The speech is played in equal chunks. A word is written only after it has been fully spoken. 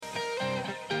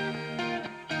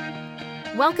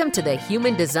Welcome to the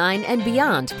Human Design and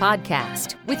Beyond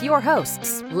podcast with your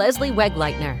hosts, Leslie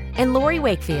Wegleitner and Lori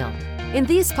Wakefield. In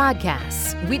these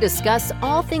podcasts, we discuss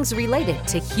all things related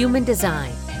to human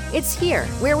design. It's here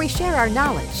where we share our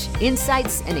knowledge,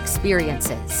 insights, and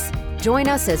experiences. Join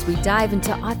us as we dive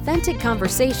into authentic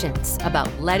conversations about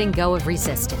letting go of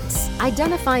resistance,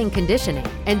 identifying conditioning,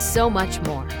 and so much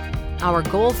more. Our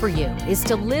goal for you is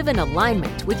to live in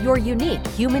alignment with your unique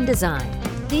human design.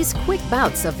 These quick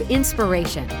bouts of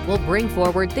inspiration will bring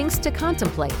forward things to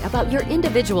contemplate about your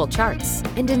individual charts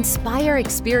and inspire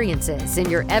experiences in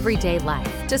your everyday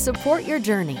life to support your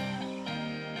journey.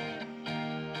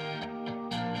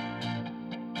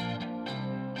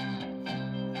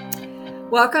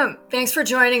 Welcome. Thanks for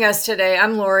joining us today.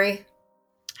 I'm Lori.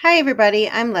 Hi, everybody.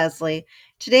 I'm Leslie.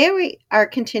 Today we are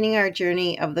continuing our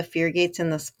journey of the fear gates in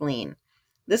the spleen.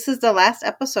 This is the last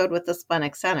episode with the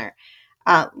Splenic Center.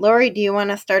 Lori, do you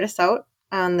want to start us out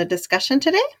on the discussion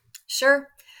today? Sure.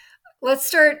 Let's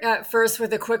start first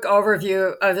with a quick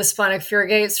overview of the splenic fear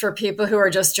gates for people who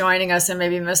are just joining us and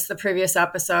maybe missed the previous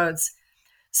episodes.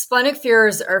 Splenic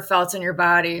fears are felt in your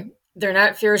body. They're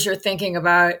not fears you're thinking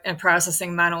about and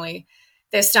processing mentally.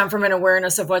 They stem from an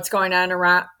awareness of what's going on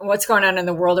in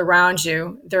the world around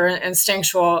you. They're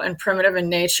instinctual and primitive in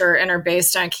nature and are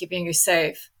based on keeping you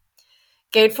safe.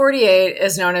 Gate 48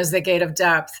 is known as the gate of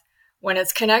depth. When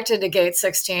it's connected to gate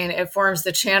 16, it forms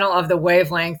the channel of the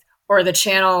wavelength or the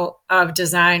channel of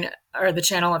design or the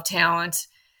channel of talent.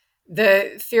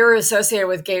 The fear associated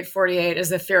with gate 48 is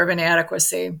the fear of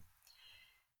inadequacy.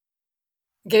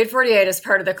 Gate 48 is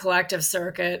part of the collective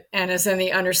circuit and is in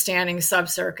the understanding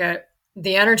subcircuit.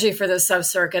 The energy for this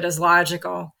subcircuit is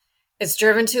logical. It's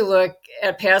driven to look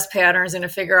at past patterns and to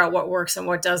figure out what works and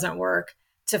what doesn't work,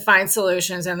 to find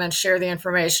solutions and then share the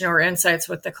information or insights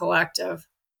with the collective.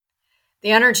 The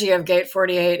energy of gate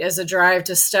 48 is a drive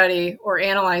to study or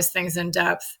analyze things in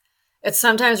depth. It's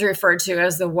sometimes referred to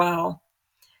as the well,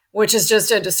 which is just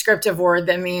a descriptive word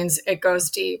that means it goes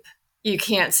deep. You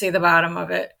can't see the bottom of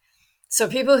it. So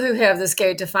people who have this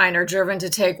gate defined are driven to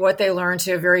take what they learn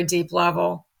to a very deep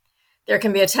level. There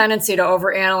can be a tendency to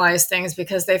overanalyze things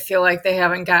because they feel like they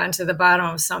haven't gotten to the bottom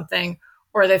of something,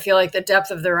 or they feel like the depth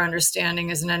of their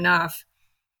understanding isn't enough.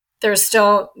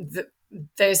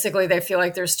 Basically, they feel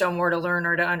like there's still more to learn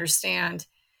or to understand.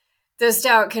 This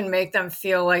doubt can make them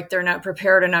feel like they're not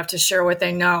prepared enough to share what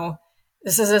they know.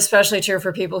 This is especially true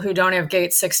for people who don't have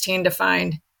gate 16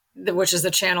 defined, which is the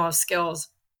channel of skills.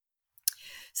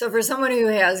 So for someone who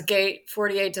has gate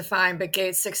 48 defined, but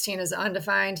gate 16 is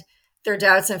undefined, their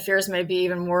doubts and fears may be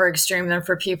even more extreme than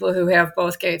for people who have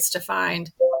both gates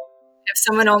defined. If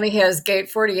someone only has gate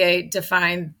 48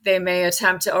 defined, they may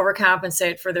attempt to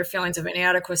overcompensate for their feelings of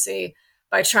inadequacy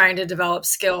by trying to develop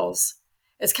skills.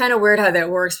 It's kind of weird how that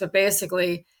works, but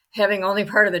basically, having only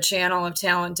part of the channel of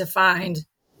talent defined,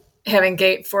 having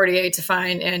gate 48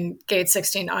 defined and gate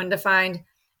 16 undefined,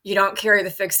 you don't carry the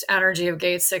fixed energy of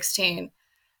gate 16.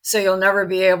 So you'll never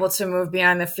be able to move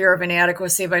beyond the fear of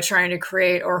inadequacy by trying to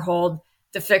create or hold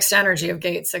the fixed energy of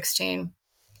gate 16.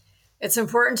 It's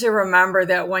important to remember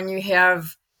that when you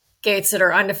have gates that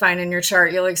are undefined in your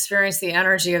chart, you'll experience the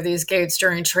energy of these gates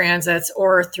during transits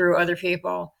or through other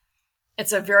people.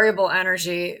 It's a variable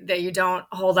energy that you don't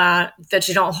hold,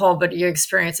 but you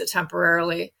experience it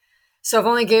temporarily. So if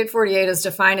only gate 48 is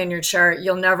defined in your chart,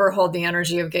 you'll never hold the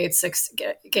energy of gate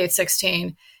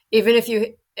 16. Even if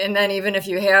you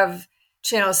have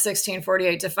channel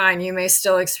 1648 defined, you may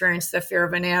still experience the fear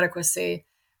of inadequacy,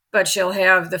 but you'll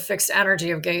have the fixed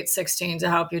energy of gate 16 to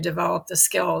help you develop the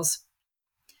skills.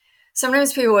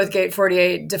 Sometimes people with gate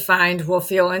 48 defined will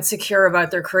feel insecure about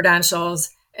their credentials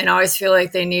and always feel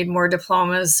like they need more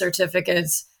diplomas,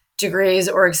 certificates, degrees,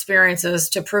 or experiences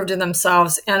to prove to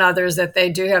themselves and others that they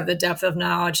do have the depth of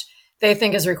knowledge they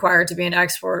think is required to be an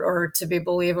expert or to be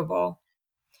believable.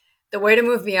 The way to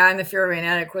move beyond the fear of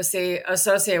inadequacy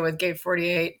associated with gate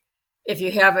 48, if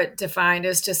you have it defined,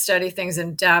 is to study things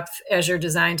in depth as you're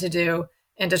designed to do,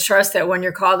 and to trust that when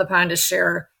you're called upon to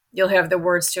share, you'll have the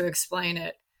words to explain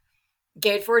it.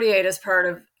 Gate 48 is part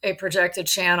of a projected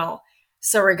channel.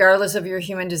 So regardless of your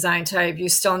human design type, you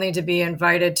still need to be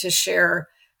invited to share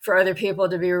for other people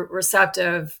to be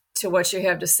receptive to what you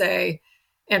have to say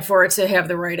and for it to have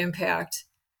the right impact.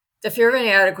 The fear of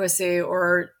inadequacy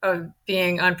or of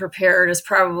being unprepared is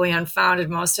probably unfounded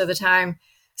most of the time,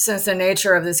 since the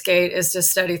nature of this gate is to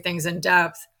study things in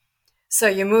depth. So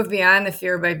you move beyond the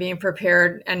fear by being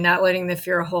prepared and not letting the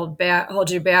fear hold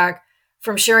you back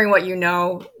from sharing what you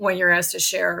know when you're asked to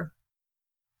share.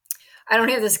 I don't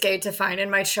have this gate defined in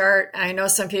my chart. I know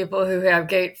some people who have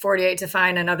gate 48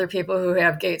 defined and other people who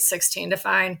have gate 16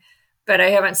 defined, but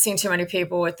I haven't seen too many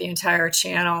people with the entire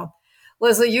channel.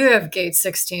 Leslie, you have gate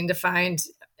 16 defined.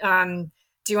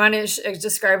 Do you want to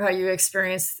describe how you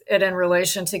experience it in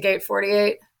relation to gate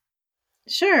 48?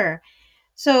 Sure.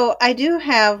 So I do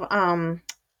have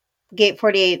gate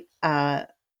 48.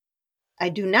 I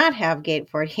do not have gate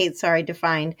 48, sorry,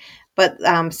 defined, but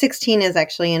 16 is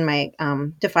actually in my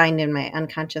defined in my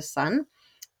unconscious sun.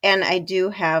 And I do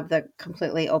have the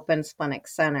completely open splenic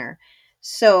center.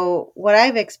 So what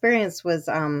I've experienced was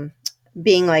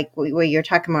being like what you're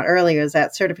talking about earlier, is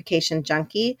that certification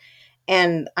junkie,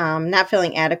 and not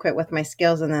feeling adequate with my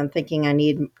skills, and then thinking I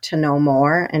need to know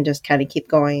more, and just kind of keep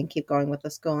going with the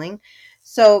schooling.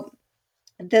 So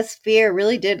this fear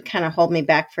really did kind of hold me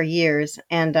back for years.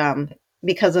 And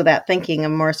because of that, thinking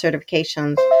of more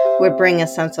certifications would bring a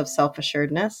sense of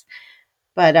self-assuredness.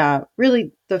 But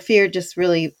really, the fear just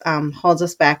really holds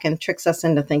us back and tricks us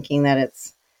into thinking that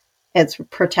it's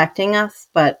protecting us,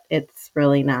 but it's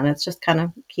really not. It's just kind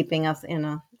of keeping us in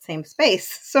a same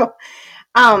space. So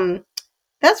um,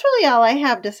 that's really all I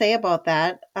have to say about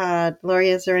that. Lori,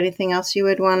 is there anything else you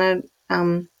would want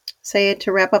to say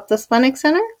to wrap up the Splenic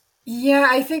Center? Yeah,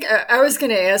 I think I was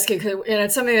going to ask you, 'cause,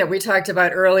 it's something that we talked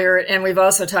about earlier, and we've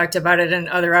also talked about it in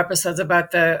other episodes about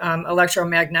the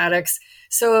electromagnetics.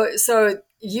 So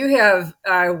you have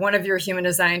one of your human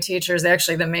design teachers,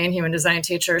 actually the main human design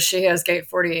teacher, she has gate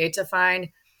 48 defined.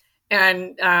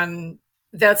 And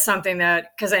that's something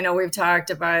that, because I know we've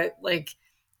talked about like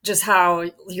just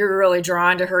how you're really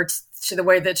drawn to her, to the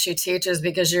way that she teaches,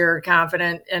 because you're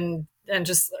confident and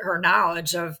just her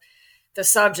knowledge of the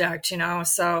subject,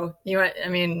 so I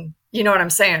mean, you know what I'm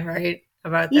saying, right?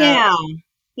 About that.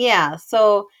 Yeah.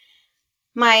 So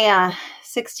my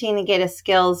 16 Gate of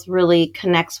Skills really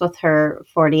connects with her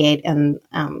 48, and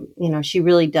she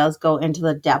really does go into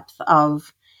the depth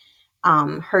of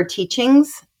her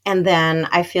teachings. And then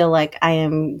I feel like I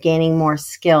am gaining more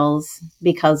skills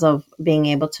because of being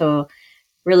able to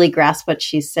really grasp what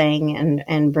she's saying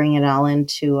and bring it all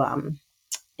into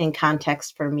in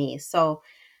context for me. So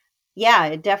yeah,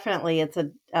 it's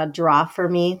a draw for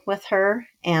me with her.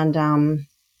 And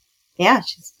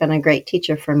she's been a great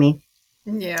teacher for me.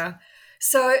 Yeah.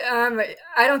 So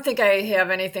I don't think I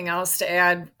have anything else to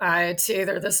add to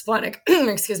either the Splenic,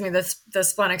 excuse me, the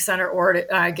Splenic Center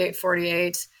or Gate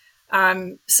 48.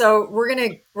 So we're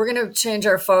gonna change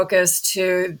our focus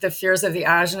to the fears of the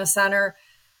Ajna Center.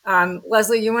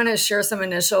 Leslie, you want to share some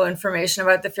initial information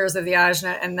about the fears of the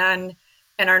Ajna, and then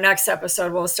in our next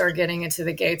episode, we'll start getting into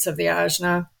the gates of the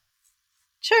Ajna.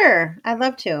 Sure, I'd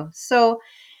love to. So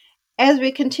as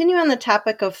we continue on the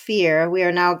topic of fear, we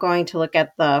are now going to look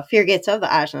at the fear gates of the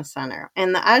Ajna Center.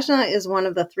 And the Ajna is one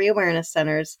of the 3 awareness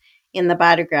centers in the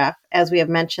body graph, as we have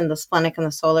mentioned, the splenic and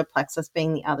the solar plexus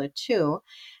being the other 2.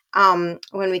 When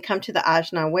we come to the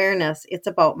Ajna awareness, it's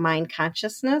about mind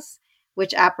consciousness,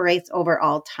 which operates over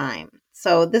all time.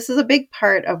 So this is a big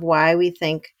part of why we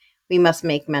think we must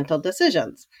make mental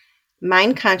decisions.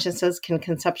 Mind consciousness can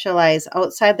conceptualize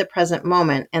outside the present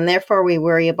moment, and therefore we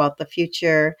worry about the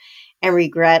future and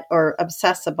regret or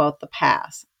obsess about the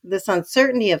past. This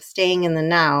uncertainty of staying in the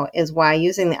now is why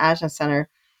using the Ajna Center,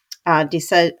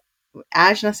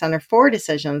 Ajna Center for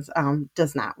decisions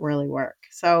does not really work.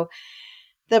 So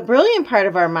the brilliant part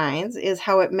of our minds is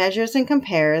how it measures and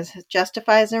compares,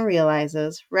 justifies and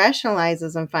realizes,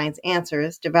 rationalizes and finds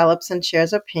answers, develops and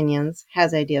shares opinions,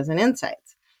 has ideas and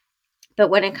insights. But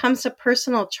when it comes to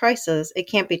personal choices, it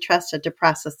can't be trusted to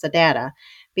process the data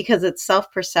because it's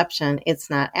self-perception, it's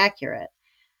not accurate.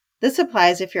 This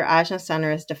applies if your Ajna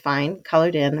Center is defined,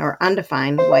 colored in, or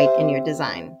undefined, white in your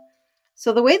design.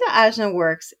 So the way the Ajna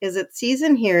works is it sees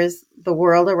and hears the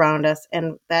world around us,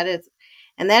 and that is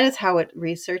how it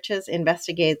researches,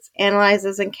 investigates,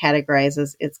 analyzes, and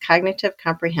categorizes its cognitive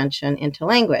comprehension into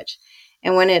language.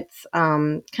 And when it's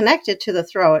connected to the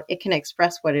throat, it can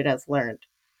express what it has learned.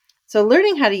 So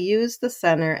learning how to use the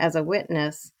center as a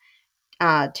witness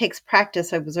takes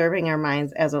practice observing our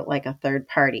minds as like a third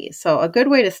party. So a good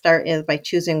way to start is by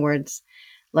choosing words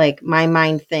like my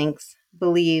mind thinks,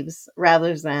 believes,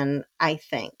 rather than I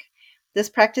think. This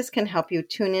practice can help you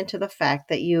tune into the fact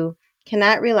that you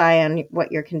cannot rely on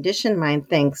what your conditioned mind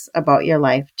thinks about your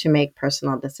life to make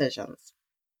personal decisions.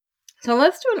 So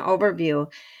let's do an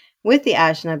overview with the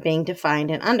Ajna being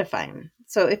defined and undefined.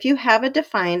 So if you have a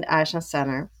defined Ajna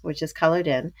Center, which is colored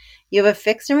in, you have a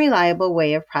fixed and reliable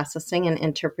way of processing and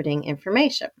interpreting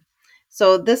information.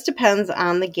 So this depends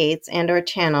on the gates and or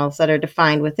channels that are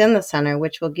defined within the center,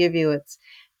 which will give you its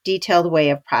detailed way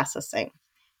of processing.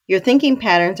 Your thinking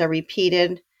patterns are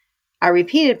repeated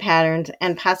patterns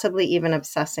and possibly even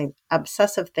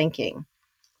obsessive thinking.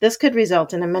 This could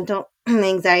result in a mental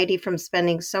anxiety from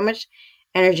spending so much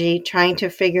energy trying to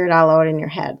figure it all out in your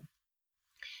head.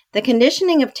 The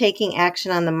conditioning of taking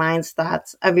action on the mind's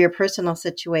thoughts of your personal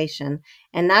situation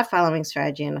and not following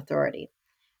strategy and authority.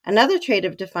 Another trait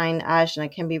of defined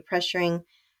ajna can be pressuring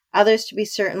others to be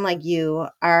certain like you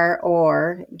are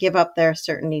or give up their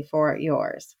certainty for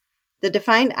yours. The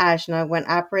defined ajna, when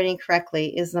operating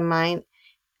correctly, is the mind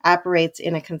operates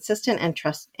in a consistent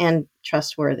and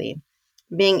trustworthy.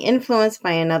 Being influenced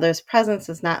by another's presence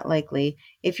is not likely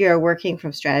if you are working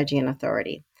from strategy and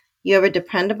authority. You have a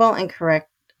dependable and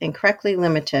correctly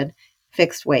limited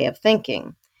fixed way of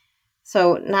thinking.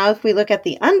 So now if we look at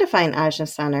the undefined Ajna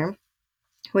Center,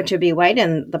 which would be white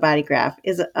in the body graph,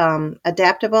 is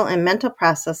adaptable in mental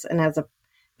process and has a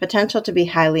potential to be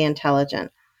highly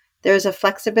intelligent. There is a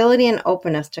flexibility and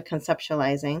openness to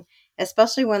conceptualizing,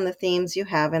 especially when the themes you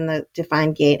have in the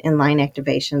defined gate and line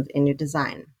activations in your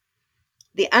design.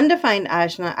 The undefined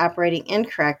ajna operating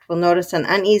incorrect will notice an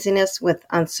uneasiness with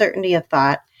uncertainty of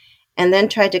thought and then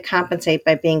try to compensate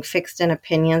by being fixed in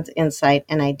opinions, insight,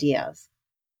 and ideas.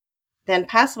 Then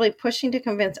possibly pushing to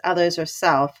convince others or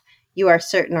self you are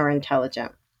certain or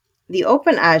intelligent. The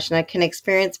open ajna can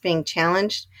experience being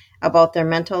challenged about their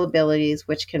mental abilities,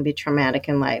 which can be traumatic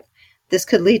in life. This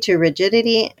could lead to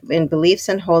rigidity in beliefs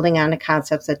and holding on to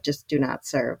concepts that just do not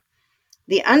serve.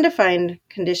 The undefined,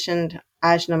 conditioned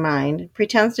ajna mind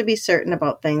pretends to be certain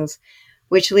about things,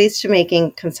 which leads to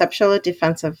making conceptual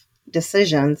defensive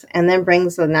decisions and then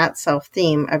brings the not-self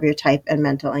theme of your type and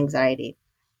mental anxiety.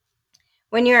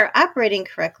 When you're operating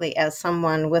correctly as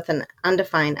someone with an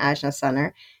undefined ajna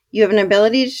center, you have an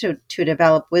ability to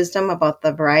develop wisdom about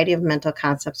the variety of mental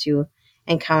concepts you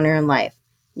encounter in life.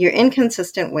 Your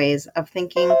inconsistent ways of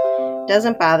thinking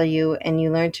doesn't bother you, and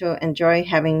you learn to enjoy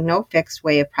having no fixed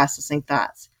way of processing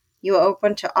thoughts. You are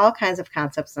open to all kinds of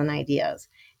concepts and ideas,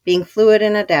 being fluid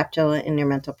and adaptable in your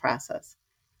mental process.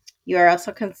 You are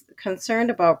also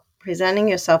concerned about presenting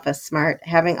yourself as smart,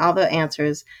 having all the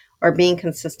answers, or being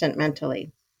consistent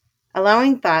mentally.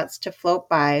 Allowing thoughts to float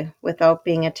by without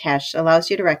being attached allows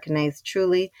you to recognize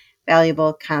truly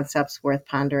valuable concepts worth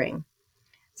pondering.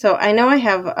 So I know I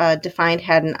have a defined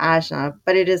head in ajna,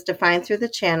 but it is defined through a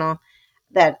channel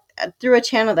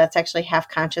that's actually half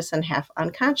conscious and half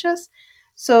unconscious.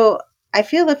 So I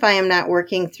feel if I am not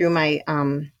working through my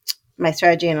my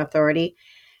strategy and authority,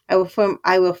 I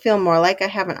will feel more like I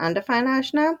have an undefined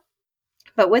ajna.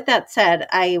 But with that said,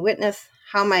 I witness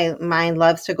how my mind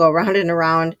loves to go around and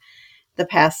around the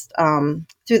past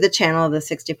through the channel of the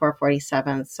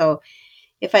 6447. So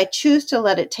if I choose to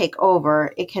let it take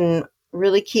over, it can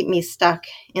really keep me stuck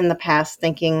in the past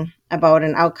thinking about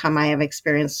an outcome I have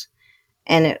experienced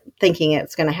and thinking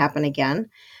it's going to happen again.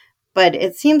 But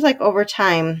it seems like over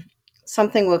time,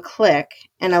 something will click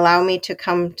and allow me to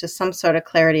come to some sort of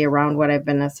clarity around what I've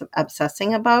been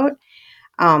obsessing about.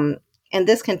 And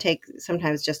this can take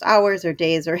sometimes just hours or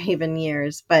days or even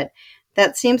years. But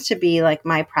that seems to be like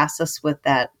my process with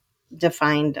that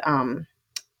defined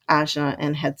ajna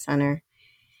and head center.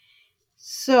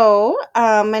 So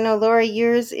I know, Laura,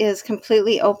 yours is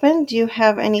completely open. Do you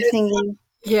have anything?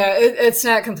 Yeah, it's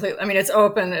not complete. I mean, it's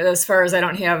open as far as I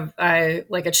don't have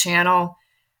like a channel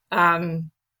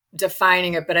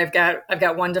defining it, but I've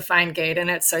got one defined gate in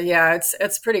it. So yeah,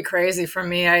 it's pretty crazy for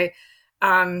me. I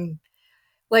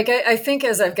think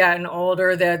as I've gotten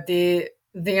older that the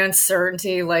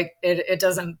uncertainty, like it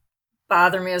doesn't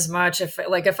bother me as much if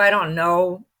I don't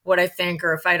know what I think,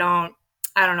 or if I don't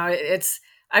know,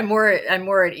 I'm more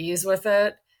at ease with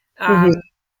it. Mhm.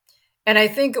 And I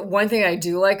think one thing I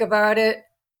do like about it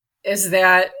is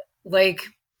that like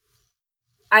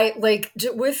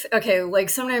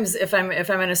sometimes if I'm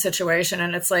in a situation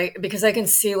and it's like, because I can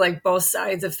see like both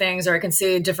sides of things, or I can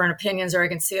see different opinions, or I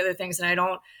can see other things, and I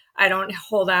don't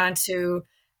hold on to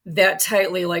that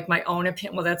tightly, like my own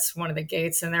opinion. Well, that's one of the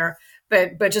gates in there,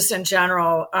 but just in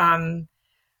general,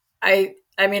 I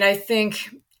think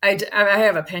I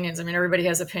have opinions. I mean, everybody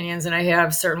has opinions, and I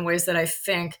have certain ways that I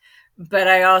think, but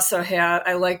I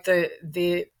like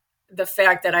the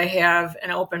fact that I have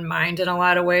an open mind in a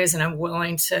lot of ways, and I'm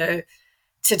willing to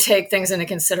take things into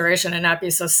consideration and not be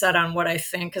so set on what I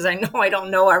think, because I know I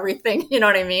don't know everything. You know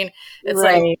what I mean? It's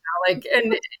Right.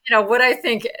 and what I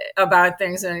think about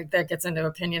things, and that gets into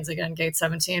opinions again, gate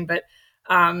 17. But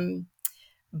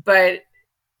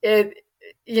it,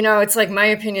 it's like my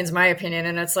opinion's my opinion,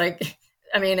 and it's like,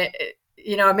 I mean, it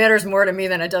matters more to me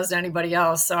than it does to anybody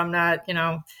else. So I'm not,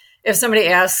 if somebody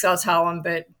asks, I'll tell them.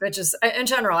 But just in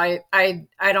general, I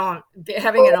don't,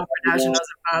 having an open option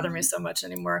doesn't bother me so much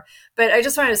anymore. But I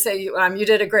just wanted to say, you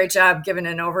did a great job giving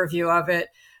an overview of it.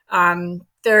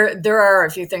 There are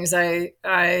a few things I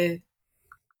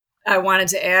wanted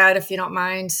to add, if you don't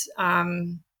mind.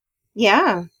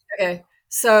 Yeah. Okay.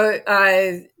 So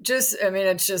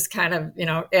it's just kind of,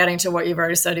 adding to what you've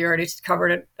already said. You already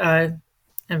covered it, and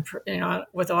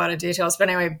with a lot of details. But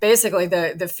anyway, basically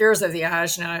the fears of the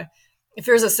ajna, the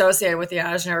fears associated with the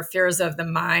ajna are fears of the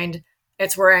mind.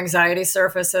 It's where anxiety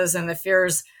surfaces, and the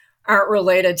fears aren't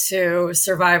related to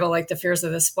survival like the fears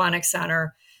of the splenic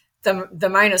center. The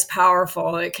mind is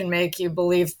powerful. It can make you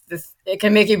believe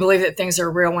that things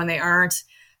are real when they aren't.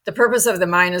 The purpose of the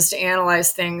mind is to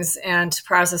analyze things and to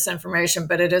process information,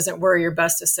 but it isn't where your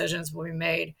best decisions will be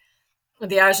made.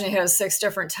 The Ajna has 6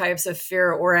 different types of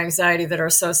fear or anxiety that are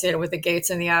associated with the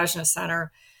gates in the Ajna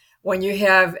Center. When you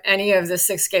have any of the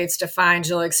 6 gates defined,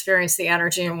 you'll experience the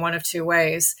energy in one of 2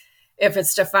 ways. If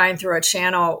it's defined through a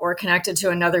channel or connected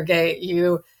to another gate,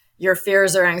 your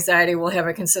fears or anxiety will have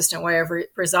a consistent way of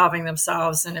resolving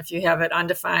themselves. And if you have it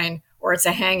undefined or it's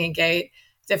a hanging gate,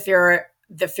 the fear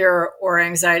or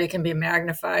anxiety can be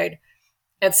magnified.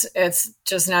 It's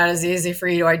just not as easy for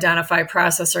you to identify,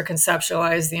 process, or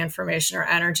conceptualize the information or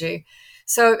energy.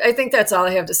 So I think that's all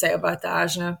I have to say about the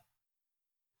ajna.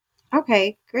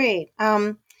 Okay, great.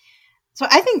 So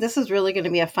I think this is really going to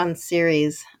be a fun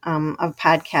series of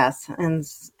podcasts,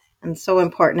 and so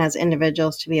important as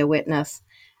individuals to be a witness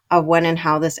of when and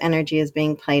how this energy is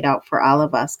being played out for all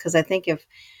of us. Because I think if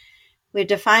we're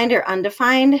defined or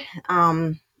undefined,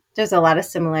 there's a lot of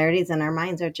similarities, and our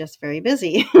minds are just very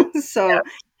busy. So yeah.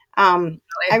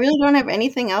 I really don't have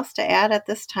anything else to add at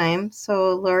this time.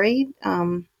 So Lori,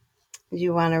 do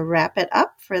you want to wrap it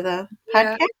up for the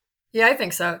podcast? Yeah, I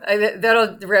think so.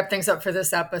 That'll wrap things up for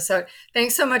this episode.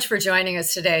 Thanks so much for joining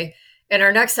us today. In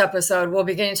our next episode, we'll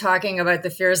begin talking about the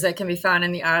fears that can be found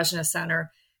in the Ajna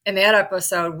Center. In that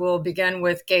episode, we'll begin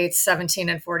with gates 17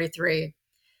 and 43.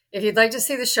 If you'd like to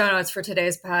see the show notes for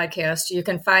today's podcast, you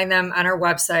can find them on our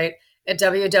website at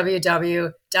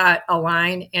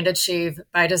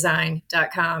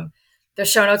www.alignandachieve.bydesign.com. The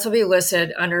show notes will be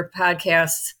listed under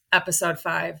podcasts, episode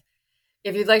 5.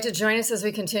 If you'd like to join us as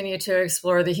we continue to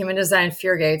explore the human design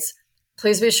fear gates,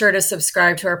 please be sure to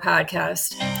subscribe to our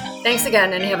podcast. Thanks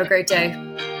again, and have a great day.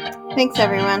 Thanks,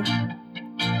 everyone.